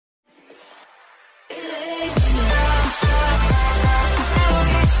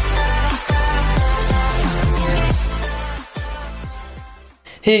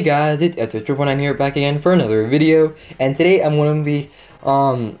Hey guys, it's Toeknee here, back again for another video, and today I'm going to be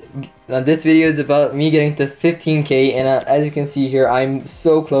this video is about me getting to 15k, and as you can see here, I'm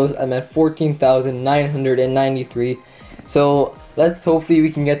so close. I'm at 14,993. So let's hopefully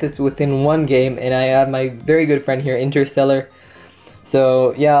we can get this within one game, and I have my very good friend here, Interstellar.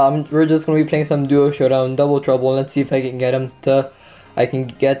 So yeah, we're just going to be playing some duo showdown, double trouble. Let's see if I can get him to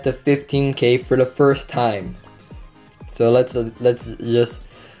 15k for the first time. So let's just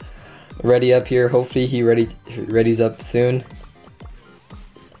ready up here. Hopefully he readies up soon.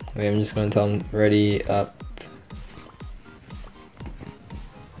 Wait, I'm just gonna tell him ready up.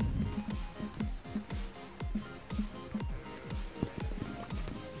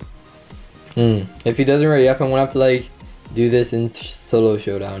 If he doesn't ready up, I'm gonna have to do this in solo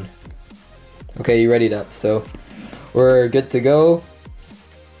showdown. Okay, you readied up, so we're good to go.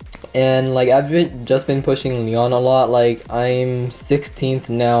 And I've just been pushing Leon a lot. I'm 16th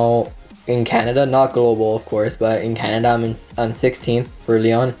now in Canada, not global of course, but in Canada I'm 16th for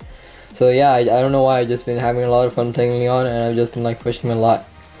Leon. So yeah, I don't know why, I've just been having a lot of fun playing Leon, and I've just been pushing him a lot,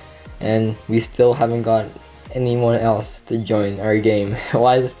 and we still haven't got anyone else to join our game.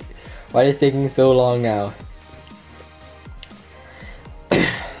 Why is it taking so long now?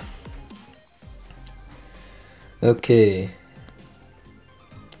 Okay,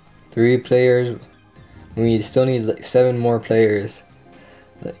 3 players. We still need 7 more players.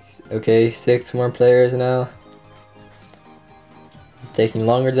 Okay, 6 more players now. It's taking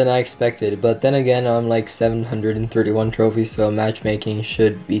longer than I expected, but then again, I'm 731 trophies, so matchmaking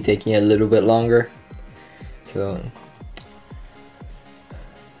should be taking a little bit longer. So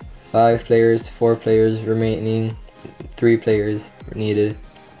 5 players, 4 players remaining, 3 players needed.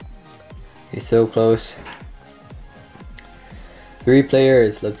 Okay, so close. 3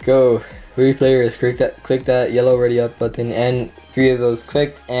 players, let's go. 3 players, click that yellow ready up button, and 3 of those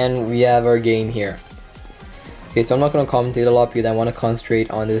clicked, and we have our game here. Okay, so I'm not going to commentate a lot because I want to concentrate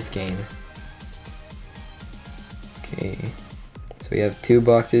on this game. Okay, so we have 2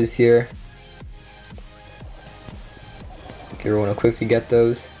 boxes here. Okay, we're going to quickly get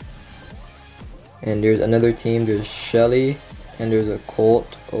those. And there's another team, there's Shelly, and there's a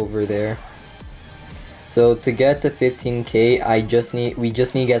Colt over there. So to get to 15k, we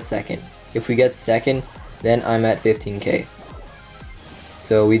just need to get second. If we get second, then I'm at 15k.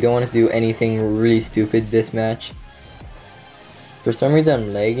 So we don't want to do anything really stupid this match. For some reason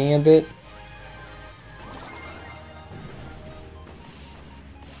I'm lagging a bit.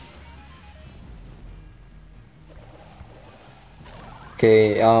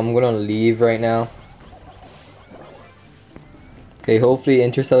 Okay, I'm gonna leave right now. Okay, hopefully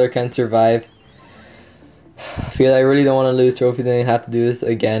Interstellar can survive. I feel I really don't want to lose trophies and have to do this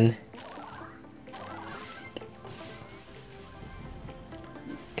again.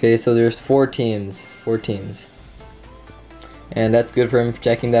 Okay, so there's 4 teams. And that's good for him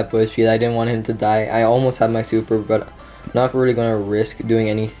checking that bush because I didn't want him to die. I almost had my super, but I'm not really going to risk doing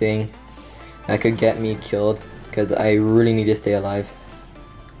anything that could get me killed because I really need to stay alive.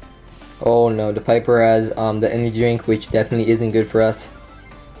 Oh no, the Piper has the energy drink, which definitely isn't good for us.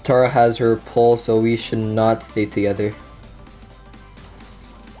 Tara has her pull, so we should not stay together.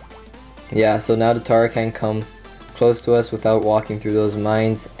 Yeah, so now the Tara can come close to us without walking through those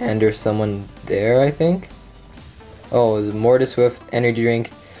mines, and there's someone there, I think. Oh, it's Mortis Swift energy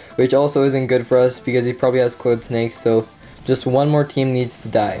drink, which also isn't good for us because he probably has Code Snake, so just one more team needs to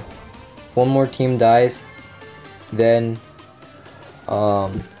die. One more team dies, then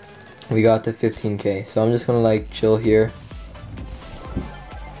we got to 15k. So I'm just gonna chill here.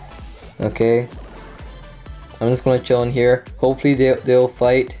 Okay, I'm just gonna chill in here. Hopefully they'll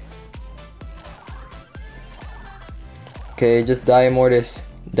fight. Okay, just die, Mortis.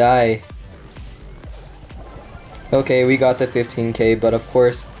 Die. Okay, we got the 15k, but of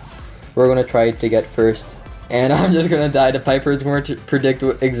course, we're gonna try to get first. And I'm just gonna die. The Piper's going to predict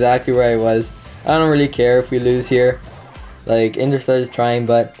exactly where I was. I don't really care if we lose here. Interstellar is trying,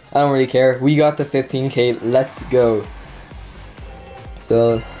 but I don't really care. We got the 15k. Let's go.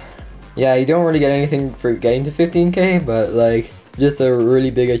 So, yeah, you don't really get anything for getting to 15k, but just a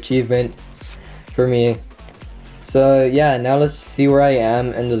really big achievement for me. So yeah, now let's see where I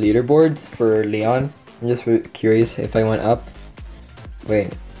am in the leaderboards for Leon. I'm just curious if I went up.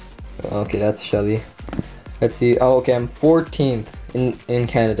 Wait, okay, that's Shelly. Let's see. Oh, okay, I'm 14th in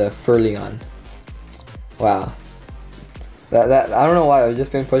Canada for Leon. Wow. That I don't know why, I've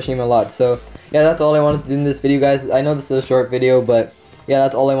just been pushing him a lot. So yeah, that's all I wanted to do in this video, guys. I know this is a short video, but yeah,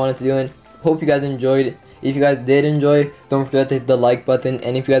 that's all I wanted to do, and hope you guys enjoyed. If you guys did enjoy, don't forget to hit the like button,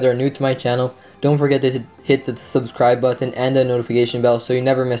 and if you guys are new to my channel, Don't forget to hit the subscribe button and the notification bell so you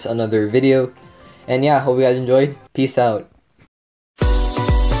never miss another video. And yeah, hope you guys enjoyed. Peace out.